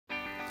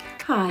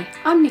Hi,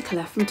 I'm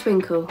Nicola from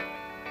Twinkl.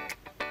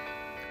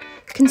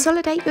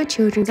 Consolidate your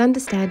children's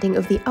understanding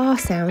of the R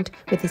sound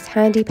with this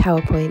handy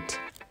PowerPoint.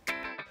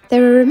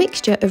 There are a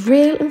mixture of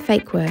real and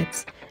fake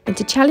words, and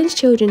to challenge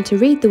children to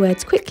read the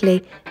words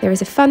quickly, there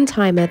is a fun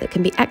timer that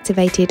can be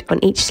activated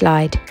on each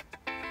slide.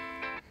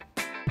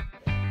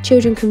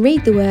 Children can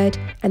read the word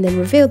and then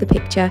reveal the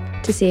picture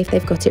to see if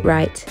they've got it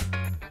right.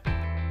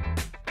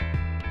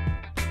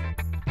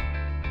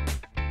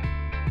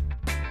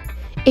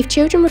 If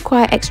children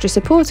require extra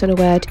support on a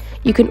word,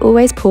 you can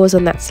always pause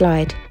on that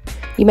slide.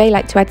 You may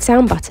like to add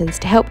sound buttons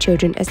to help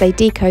children as they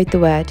decode the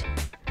word.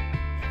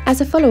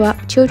 As a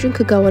follow-up, children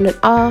could go on an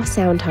R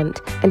sound hunt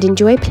and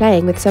enjoy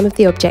playing with some of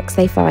the objects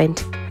they find.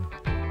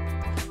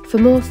 For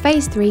more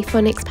Phase 3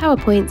 phonics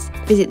PowerPoints,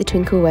 visit the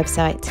Twinkl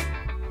website.